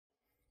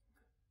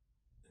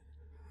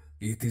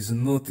It is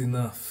not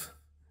enough.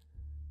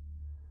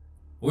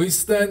 We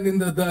stand in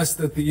the dust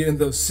at the end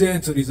of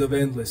centuries of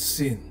endless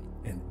sin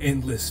and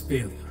endless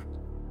failure.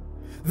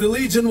 The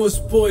Legion was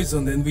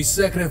poisoned and we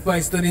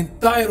sacrificed an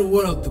entire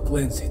world to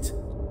cleanse it.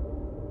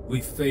 We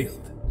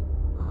failed.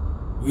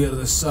 We are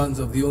the sons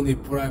of the only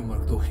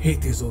Primarch to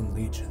hate his own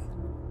Legion.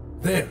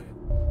 There,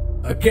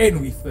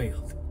 again we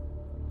failed.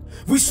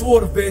 We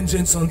swore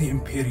vengeance on the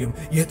Imperium,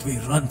 yet we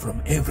run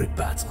from every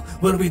battle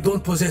where we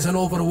don't possess an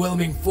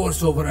overwhelming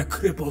force over a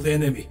crippled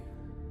enemy.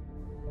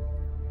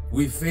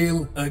 We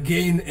fail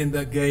again and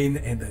again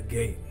and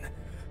again.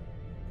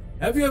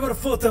 Have you ever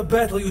fought a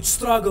battle you'd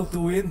struggle to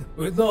win,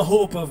 with no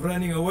hope of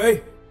running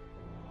away?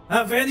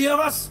 Have any of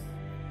us?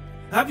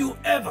 Have you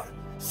ever,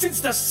 since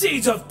the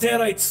siege of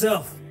Terra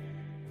itself,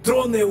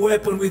 drawn a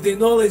weapon with the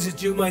knowledge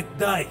that you might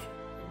die?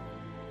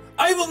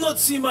 I will not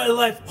see my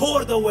life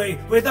poured away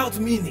without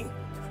meaning.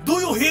 Do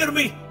you hear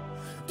me?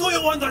 Do you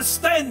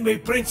understand me,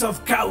 Prince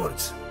of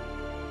Cowards?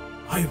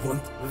 I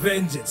want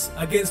vengeance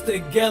against a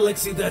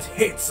galaxy that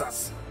hates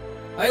us.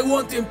 I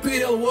want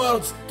Imperial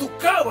worlds to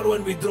cower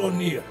when we draw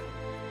near.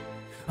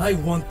 I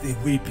want the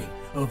weeping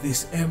of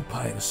this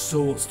Empire's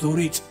souls to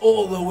reach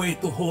all the way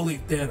to Holy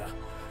Terra,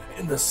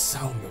 and the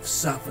sound of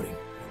suffering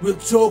will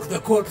choke the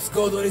corpse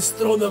god on his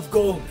throne of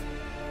gold.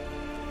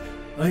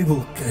 I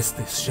will cast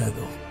a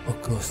shadow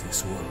across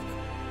this world.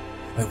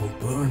 I will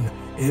burn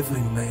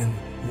every man,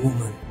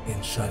 woman,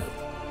 and child,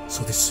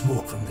 so the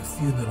smoke from the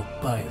funeral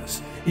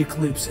pyres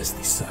eclipses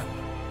the sun.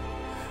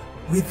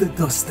 With the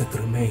dust that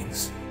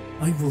remains,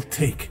 I will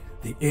take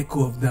the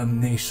echo of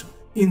damnation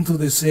into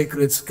the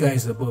sacred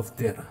skies above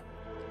Terra,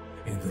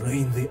 and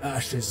rain the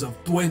ashes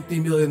of 20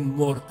 million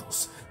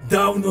mortals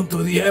down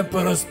onto the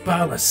Emperor's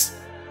palace.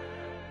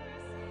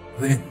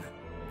 Then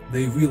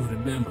they will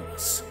remember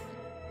us.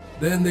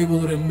 Then they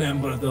will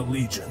remember the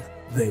Legion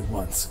they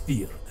once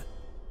feared.